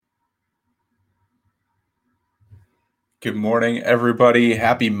Good morning, everybody.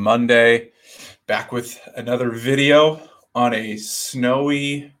 Happy Monday. Back with another video on a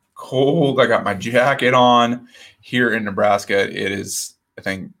snowy, cold. I got my jacket on here in Nebraska. It is, I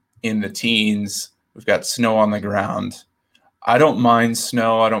think, in the teens. We've got snow on the ground. I don't mind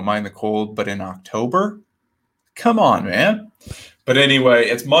snow. I don't mind the cold, but in October, come on, man. But anyway,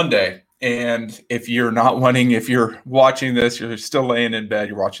 it's Monday. And if you're watching this, you're still laying in bed,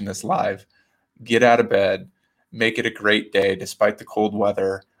 you're watching this live, get out of bed. Make it a great day despite the cold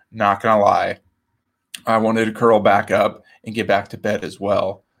weather. Not going to lie. I wanted to curl back up and get back to bed as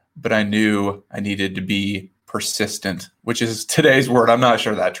well, but I knew I needed to be persistent, which is today's word. I'm not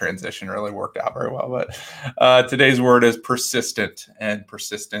sure that transition really worked out very well, but today's word is persistent and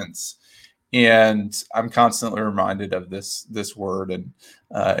persistence. And I'm constantly reminded of this word, and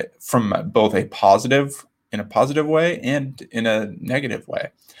from both in a positive way and in a negative way.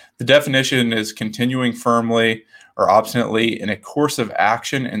 The definition is continuing firmly or obstinately in a course of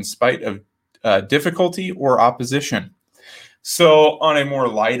action in spite of difficulty or opposition. So on a more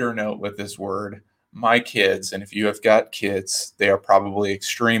lighter note with this word, my kids, and if you have got kids, they are probably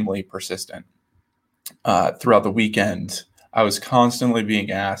extremely persistent. Throughout the weekend, I was constantly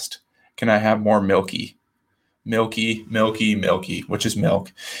being asked, can I have more milky? Milky, which is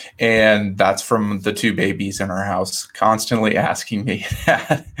milk. And that's from the two babies in our house constantly asking me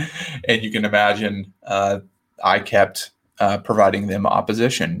that. And you can imagine I kept providing them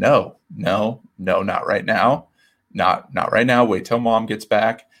opposition. No, not right now. Not right now. Wait till mom gets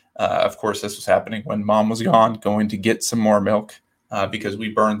back. Of course, this was happening when mom was gone, going to get some more milk because we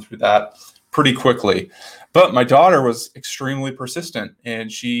burned through that pretty quickly. But my daughter was extremely persistent,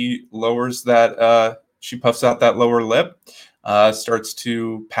 and she lowers that. She puffs out that lower lip, starts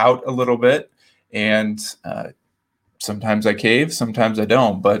to pout a little bit, and sometimes I cave, sometimes I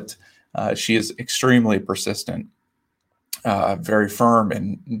don't. But she is extremely persistent, very firm,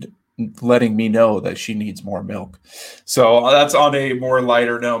 and letting me know that she needs more milk. So that's on a more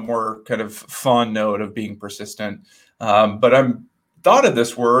lighter note, more kind of fun note of being persistent. But I'm thought of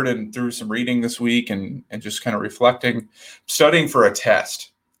this word and through some reading this week and just kind of reflecting, studying for a test.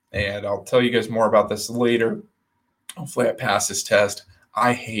 And I'll tell you guys more about this later. Hopefully I pass this test.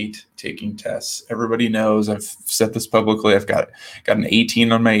 I hate taking tests. Everybody knows, I've said this publicly. I've got an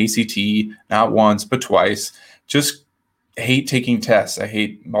 18 on my ACT, not once, but twice. Just hate taking tests. I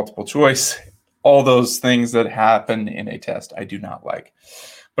hate multiple choice, all those things that happen in a test I do not like.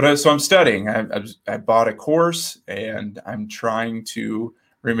 But so I'm studying. I bought a course, and I'm trying to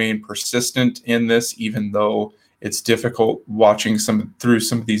remain persistent in this, even though it's difficult watching through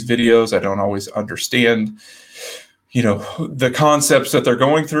some of these videos. I don't always understand, the concepts that they're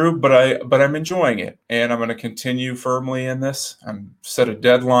going through, but I'm enjoying it, and I'm going to continue firmly in this. I'm set a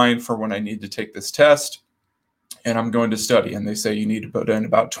deadline for when I need to take this test, and I'm going to study. And they say you need to put in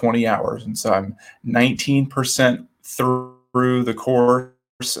about 20 hours, and so I'm 19% through the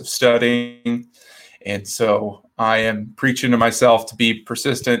course of studying, and so I am preaching to myself to be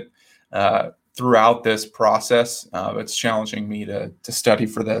persistent throughout this process. It's challenging me to study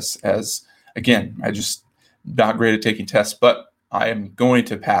for this, as again, I just not great at taking tests, but I am going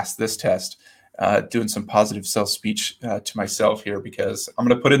to pass this test, doing some positive self-speech to myself here, because I'm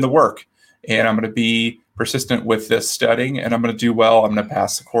going to put in the work, and I'm going to be persistent with this studying, and I'm going to do well. I'm going to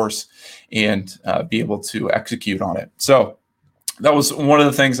pass the course and be able to execute on it. So that was one of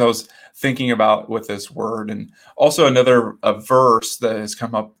the things I was thinking about with this word. And also another verse that has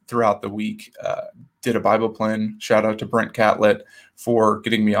come up throughout the week. Did a Bible plan. Shout out to Brent Catlett for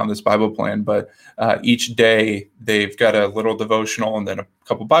getting me on this Bible plan. But each day they've got a little devotional and then a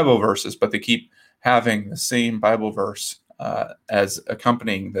couple Bible verses, but they keep having the same Bible verse as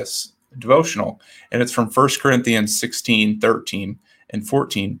accompanying this devotional. And it's from 1 Corinthians 16, 13, and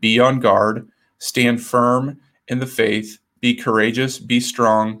 14. Be on guard, stand firm in the faith, be courageous, be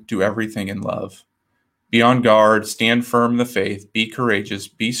strong, do everything in love. Be on guard, stand firm in the faith, be courageous,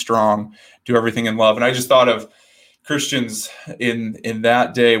 be strong, do everything in love. And I just thought of Christians in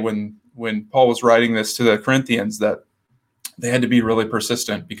that day when Paul was writing this to the Corinthians, that they had to be really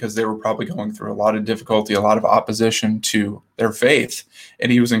persistent because they were probably going through a lot of difficulty, a lot of opposition to their faith.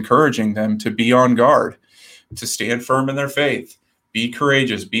 And he was encouraging them to be on guard, to stand firm in their faith, be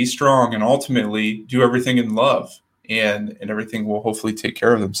courageous, be strong, and ultimately do everything in love. And everything will hopefully take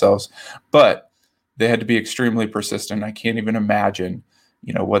care of themselves. But they had to be extremely persistent. I can't even imagine,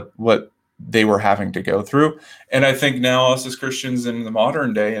 what they were having to go through. And I think now us as Christians in the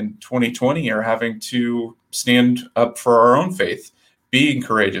modern day in 2020 are having to stand up for our own faith, being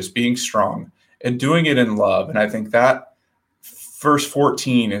courageous, being strong, and doing it in love. And I think that verse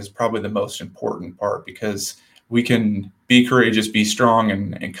 14 is probably the most important part, because we can be courageous, be strong,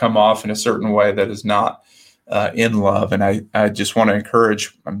 and come off in a certain way that is not in love. And I just want to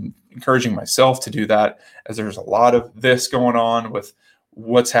I'm encouraging myself to do that, as there's a lot of this going on with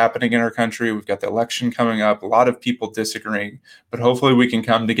what's happening in our country. We've got the election coming up, a lot of people disagreeing, but hopefully we can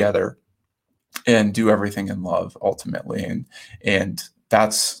come together and do everything in love ultimately. And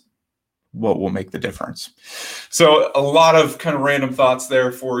that's what will make the difference. So a lot of kind of random thoughts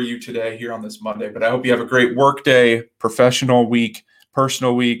there for you today here on this Monday, but I hope you have a great work day, professional week,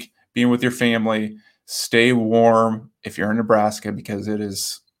 personal week, being with your family. Stay warm if you're in Nebraska, because it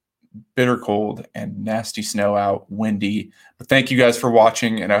is bitter cold and nasty snow out, windy. But thank you guys for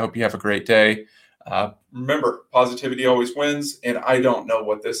watching, and I hope you have a great day. Remember, positivity always wins. And I don't know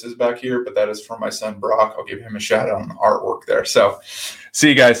what this is back here, but that is from my son, Brock. I'll give him a shout out on the artwork there. So see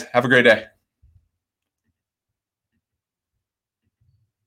you guys. Have a great day.